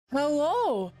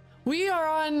Hello! We are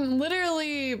on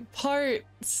literally part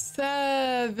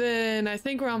 7. I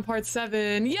think we're on part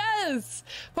 7. Yes!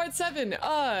 Part 7.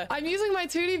 I'm using my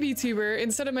 2D VTuber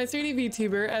instead of my 3D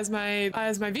VTuber as my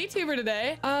VTuber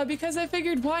today, because I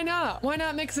figured why not? Why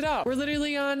not mix it up? We're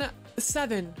literally on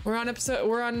 7. We're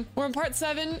on part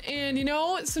 7, and you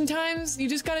know, sometimes you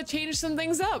just gotta change some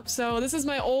things up. So this is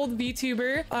my old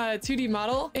VTuber 2D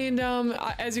model, and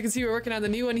as you can see, we're working on the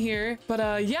new one here.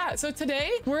 But yeah, so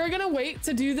today we're gonna wait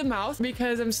to do the mouth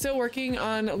because I'm still working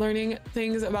on learning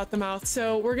things about the mouth.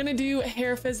 So we're gonna do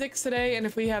hair physics today, and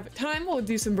if we have time, we'll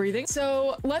do some breathing.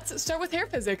 So let's start with hair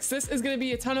physics. This is gonna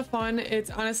be a ton of fun. It's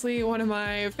honestly one of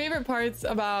my favorite parts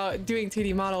about doing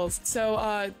 2D models.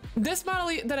 So this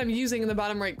model that I'm using in the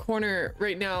bottom right corner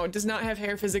right now does not have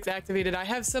hair physics activated. I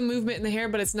have some movement in the hair,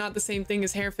 but it's not the same thing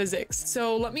as hair physics.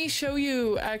 So let me show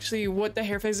you actually what the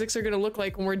hair physics are gonna look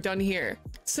like when we're done here.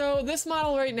 So this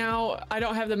model right now, I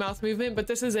don't have the mouth movement, but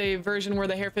this is a version where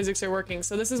the hair physics are working.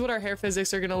 So this is what our hair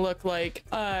physics are gonna look like.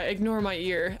 Ignore my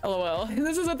ear, LOL.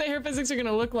 This is what the hair physics are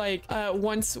gonna look like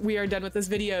once we are done with this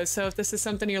video. So if this is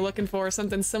something you're looking for,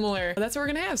 something similar, that's what we're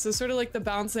gonna have. So sort of like the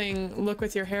bouncing look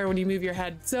with your hair when you move your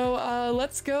head. So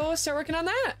let's go start working on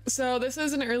that. So this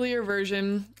is an earlier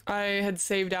version. I had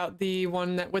saved out the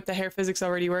one that with the hair physics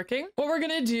already working. What we're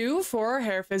gonna do for our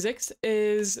hair physics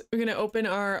is we're gonna open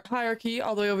our hierarchy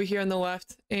all the way over here on the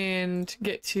left and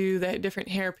get to the different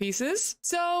hair pieces.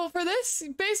 So for this,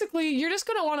 basically, you're just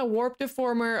gonna want a warp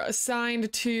deformer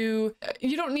assigned to,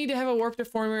 you don't need to have a warp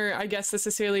deformer, I guess,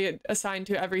 necessarily assigned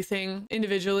to everything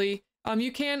individually.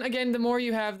 You can, again, the more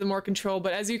you have, the more control,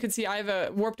 but as you can see, I have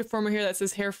a warp deformer here that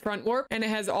says hair front warp, and it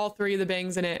has all 3 of the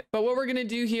bangs in it. But what we're gonna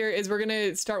do here is we're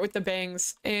gonna start with the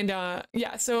bangs. And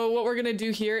yeah, so what we're gonna do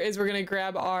here is we're gonna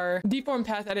grab our deform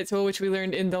path edit tool, which we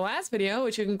learned in the last video,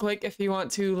 which you can click if you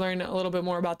want to learn a little bit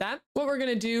more about that. What we're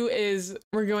gonna do is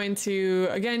we're going to,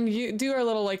 again, you do our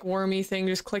little like wormy thing,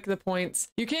 just click the points.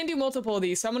 You can do multiple of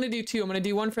these, so I'm gonna do 2. I'm gonna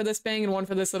do one for this bang and one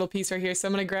for this little piece right here. So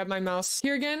I'm gonna grab my mouse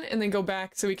here again and then go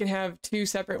back so we can have 2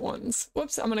 separate ones.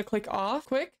 Whoops, I'm gonna click off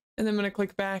quick and then I'm gonna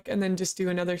click back and then just do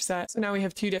another set. So now we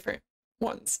have 2 different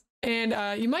ones.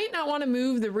 And you might not want to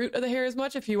move the root of the hair as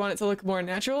much if you want it to look more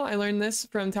natural. I learned this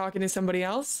from talking to somebody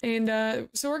else. And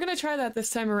so we're going to try that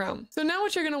this time around. So now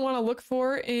what you're going to want to look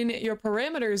for in your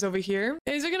parameters over here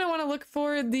is you're going to want to look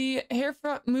for the hair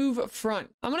front move front.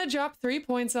 I'm going to drop 3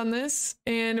 points on this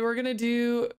and we're going to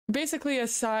do basically a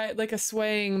side, like a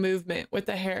swaying movement with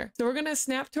the hair. So we're going to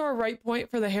snap to our right point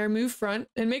for the hair move front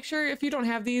and make sure if you don't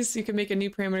have these, you can make a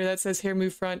new parameter that says hair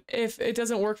move front. If it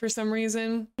doesn't work for some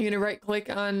reason, you're going to right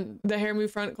click on the hair move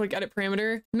front, click edit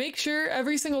parameter. Make sure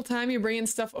every single time you're bringing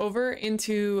stuff over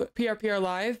into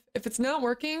PrprLive, if it's not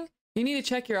working, you need to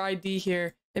check your ID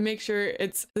here and make sure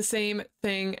it's the same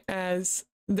thing as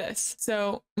this.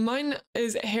 So mine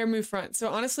is hair move front. So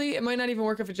honestly, it might not even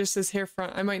work if it just says hair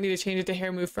front. I might need to change it to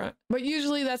hair move front. But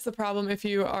usually that's the problem if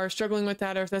you are struggling with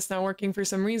that or if that's not working for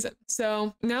some reason.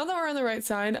 So now that we're on the right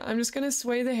side, I'm just going to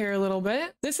sway the hair a little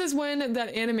bit. This is when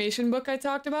that animation book I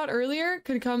talked about earlier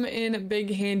could come in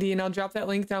big handy, and I'll drop that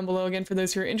link down below again for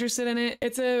those who are interested in it.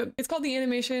 It's called the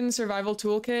Animation Survival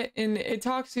Toolkit, and it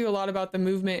talks to you a lot about the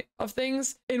movement of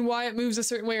things and why it moves a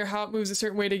certain way or how it moves a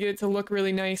certain way to get it to look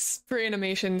really nice for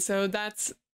animation. So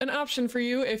that's an option for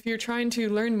you if you're trying to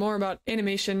learn more about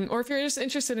animation or if you're just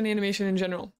interested in animation in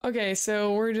general. Okay,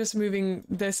 so we're just moving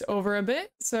this over a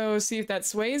bit. So see if that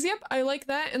sways. Yep, I like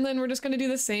that. And then we're just going to do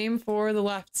the same for the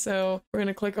left. So we're going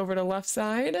to click over to left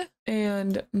side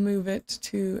and move it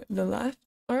to the left.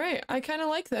 All right, I kind of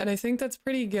like that. I think that's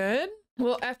pretty good.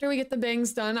 Well, after we get the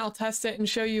bangs done, I'll test it and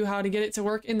show you how to get it to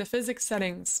work in the physics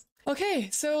settings. Okay,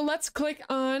 so let's click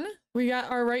on, we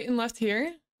got our right and left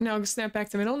here. Now snap back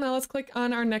to middle. Now let's click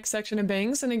on our next section of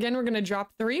bangs. And again, we're going to drop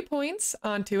 3 points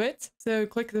onto it. So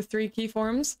click the 3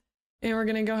 keyforms and we're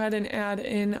going to go ahead and add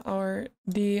in our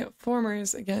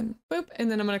deformers again. Boop. And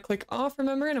then I'm going to click off,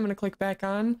 remember, and I'm going to click back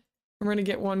on. And we're going to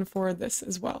get one for this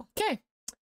as well. Okay.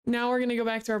 Now we're going to go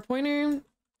back to our pointer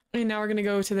and now we're going to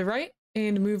go to the right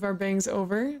and move our bangs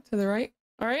over to the right.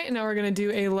 All right. And now we're going to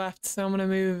do a left. So I'm going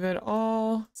to move it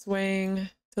all swaying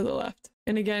to the left.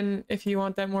 And again, if you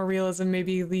want that more realism,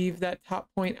 maybe leave that top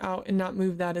point out and not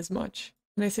move that as much.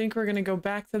 And I think we're going to go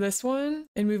back to this one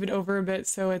and move it over a bit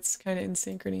so it's kind of in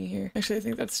synchrony here. Actually, I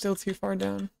think that's still too far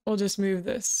down. We'll just move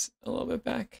this a little bit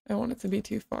back. I want it to be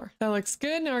too far. That looks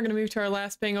good. Now we're going to move to our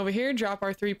last bang over here, drop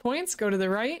our 3 points, go to the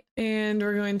right, and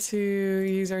we're going to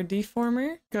use our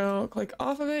deformer. Go click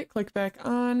off of it, click back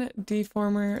on,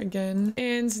 deformer again.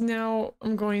 And now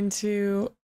I'm going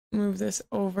to move this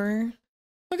over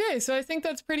Okay, so I think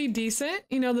that's pretty decent.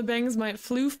 You know, the bangs might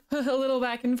floof a little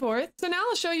back and forth. So now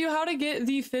I'll show you how to get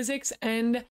the physics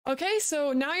end. Okay,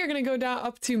 so now you're gonna go down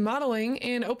up to modeling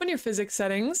and open your physics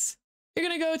settings. You're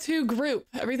gonna go to group.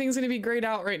 Everything's gonna be grayed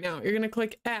out right now. You're gonna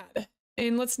click add.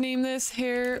 And let's name this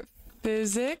hair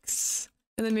physics.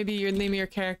 And then maybe your name of your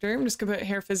character. I'm just gonna put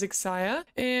hair physics Saya.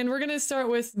 And we're gonna start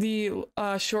with the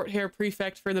short hair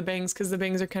prefect for the bangs because the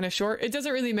bangs are kind of short. It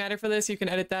doesn't really matter for this. You can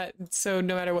edit that. So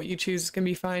no matter what you choose, it's gonna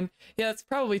be fine. Yeah, that's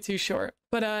probably too short.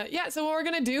 But yeah, so what we're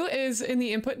gonna do is in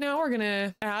the input now, we're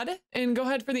gonna add and go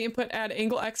ahead for the input, add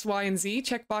angle X, Y, and Z.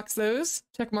 Check box those,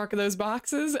 check mark those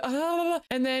boxes.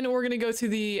 And then we're gonna go to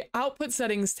the output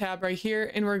settings tab right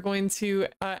here and we're going to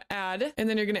add, and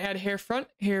then you're gonna add hair front,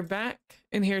 hair back,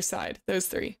 and hair side, those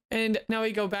three. And now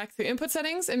we go back to input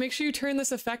settings and make sure you turn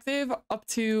this effective up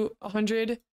to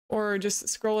 100 or just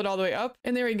scroll it all the way up.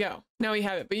 And there we go. Now we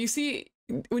have it. But you see,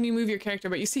 when you move your character,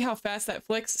 but you see how fast that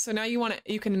flicks. So now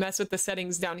you can mess with the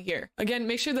settings down here. Again,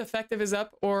 make sure the effective is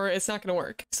up or it's not going to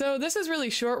work. So this is really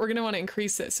short. We're going to want to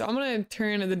increase it. So I'm going to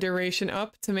turn the duration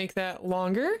up to make that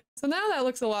longer. So now that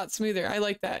looks a lot smoother. I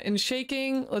like that. And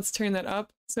shaking, let's turn that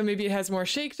up. So maybe it has more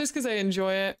shake just because I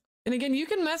enjoy it. And again, you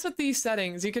can mess with these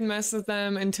settings. You can mess with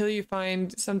them until you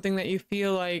find something that you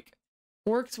feel like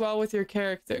works well with your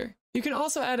character. You can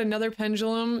also add another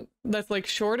pendulum that's like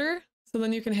shorter. So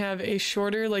then you can have a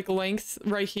shorter like length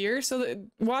right here. So that,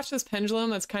 watch this pendulum,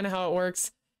 that's kind of how it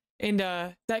works. And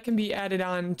that can be added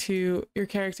on to your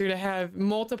character to have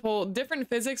multiple different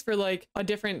physics for like a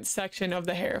different section of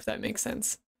the hair, if that makes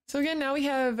sense. So again, now we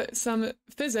have some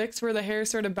physics where the hair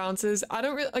sort of bounces. I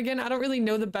don't really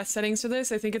know the best settings for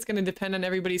this. I think it's going to depend on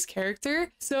everybody's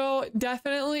character. So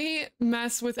definitely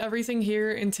mess with everything here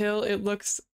until it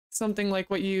looks something like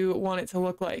what you want it to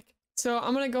look like. So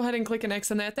I'm going to go ahead and click an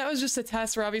X on that. That was just a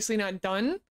test. We're obviously not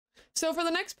done. So for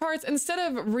the next parts, instead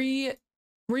of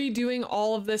redoing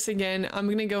all of this again, I'm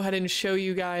going to go ahead and show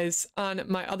you guys on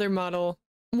my other model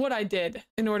what I did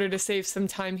in order to save some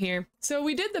time here. So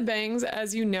we did the bangs,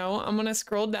 as you know. I'm gonna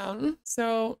scroll down.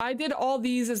 So I did all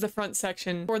these as the front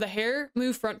section for the hair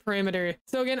move front parameter.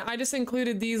 So again, I just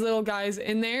included these little guys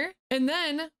in there. And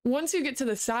then once you get to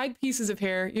the side pieces of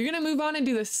hair, you're gonna move on and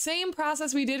do the same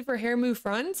process we did for hair move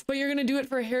front, but you're gonna do it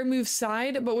for hair move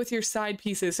side, but with your side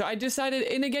pieces. So I decided,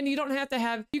 and again, you don't have to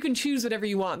have, you can choose whatever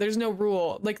you want. There's no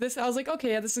rule. Like this, I was like,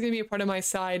 okay, yeah, this is gonna be a part of my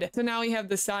side. So now we have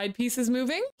the side pieces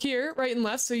moving here, right and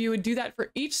left. So you would do that for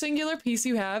each singular piece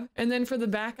you have. And then for the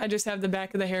back, I just have the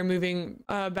back of the hair moving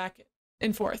back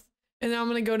and forth. And now I'm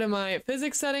going to go to my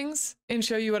physics settings and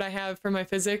show you what I have for my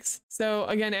physics. So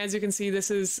again, as you can see,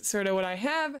 this is sort of what I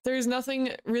have. There's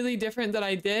nothing really different that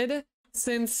I did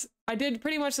since I did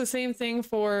pretty much the same thing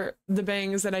for the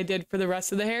bangs that I did for the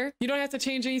rest of the hair. You don't have to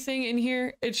change anything in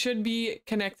here. It should be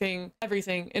connecting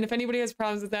everything. And if anybody has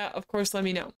problems with that, of course, let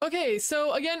me know. Okay,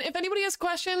 so again, if anybody has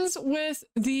questions with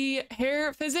the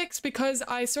hair physics, because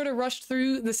I sort of rushed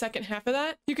through the second half of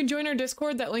that, you can join our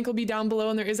Discord. That link will be down below,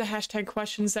 and there is a hashtag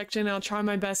question section. I'll try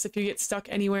my best if you get stuck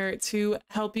anywhere to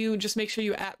help you. Just make sure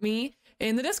you @ me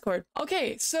in the Discord.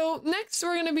 Okay, so next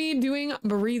we're going to be doing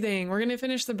breathing. We're going to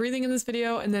finish the breathing in this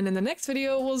video, and then in the next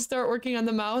video we'll start working on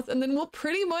the mouth, and then we'll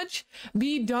pretty much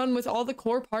be done with all the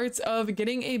core parts of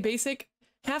getting a basic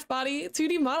half body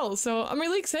 2D model. So I'm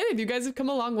really excited. You guys have come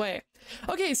a long way.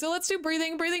 Okay, so let's do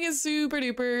breathing. Breathing is super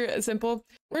duper simple.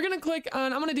 We're going to click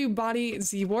on, I'm going to do body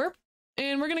Z warp,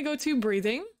 and we're going to go to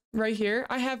breathing right here.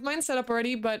 I have mine set up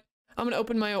already, but I'm going to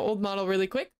open my old model really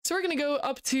quick. So we're going to go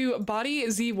up to body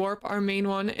Z warp, our main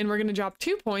one, and we're going to drop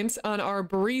 2 points on our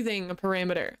breathing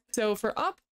parameter. So for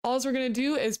up, all we're going to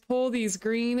do is pull these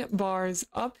green bars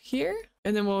up here,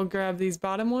 and then we'll grab these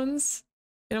bottom ones,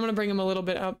 and I'm going to bring them a little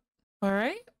bit up. All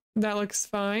right, that looks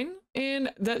fine.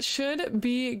 And that should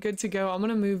be good to go. I'm going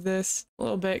to move this a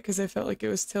little bit because I felt like it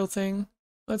was tilting.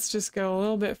 Let's just go a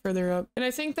little bit further up. And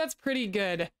I think that's pretty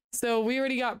good. So we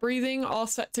already got breathing all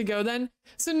set to go then.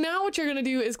 So now what you're going to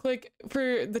do is click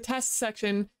for the test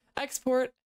section,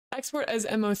 export as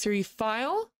MO3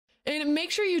 file, and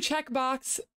make sure you check mark,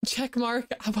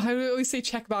 why do we always say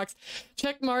checkbox?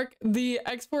 Check mark the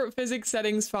export physics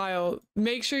settings file.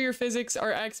 Make sure your physics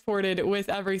are exported with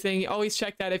everything. You always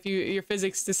check that if your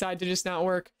physics decide to just not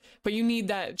work, but you need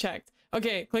that checked.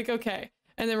 Okay, click OK.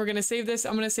 And then we're going to save this.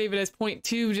 I'm going to save it as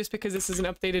 0.2 just because this is an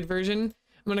updated version.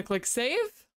 I'm going to click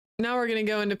save. Now we're going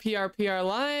to go into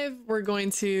PrprLive. We're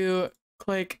going to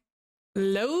click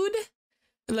load.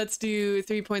 Let's do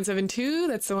 3.72.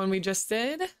 That's the one we just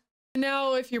did.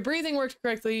 Now, if your breathing worked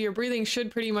correctly, your breathing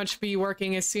should pretty much be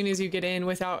working as soon as you get in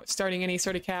without starting any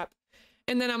sort of cap.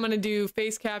 And then I'm going to do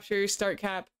face capture, start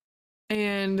cap,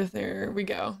 And there we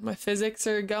go. My physics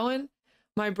are going.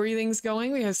 My breathing's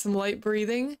going. We have some light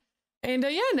breathing. And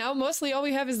yeah, now mostly all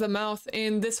we have is the mouth,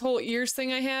 and this whole ears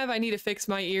thing I need to fix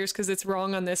my ears because it's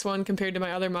wrong on this one compared to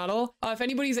my other model. If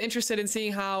anybody's interested in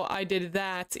seeing how I did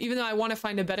that, even though I want to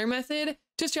find a better method,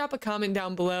 just drop a comment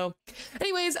down below.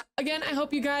 Anyways, again, I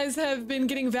hope you guys have been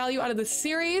getting value out of this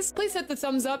series. Please hit the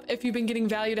thumbs up if you've been getting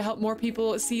value to help more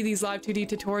people see these Live2D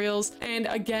tutorials. And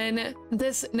again,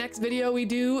 this next video we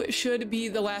do should be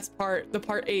the last part, the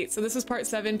part 8. So this is part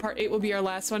 7, part 8 will be our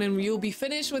last one, and you'll be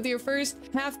finished with your first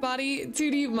half body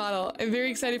 2D model. I'm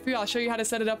very excited for you. I'll show you how to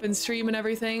set it up in stream and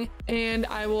everything. And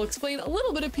I will explain a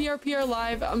little bit of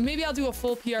PrprLive. Maybe I'll do a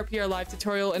full PrprLive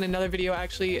tutorial in another video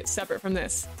actually separate from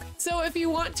this. So if you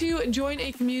want to join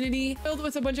a community filled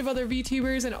with a bunch of other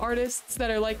VTubers and artists that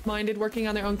are like-minded working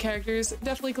on their own characters,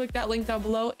 definitely click that link down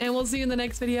below, and we'll see you in the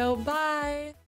next video. Bye!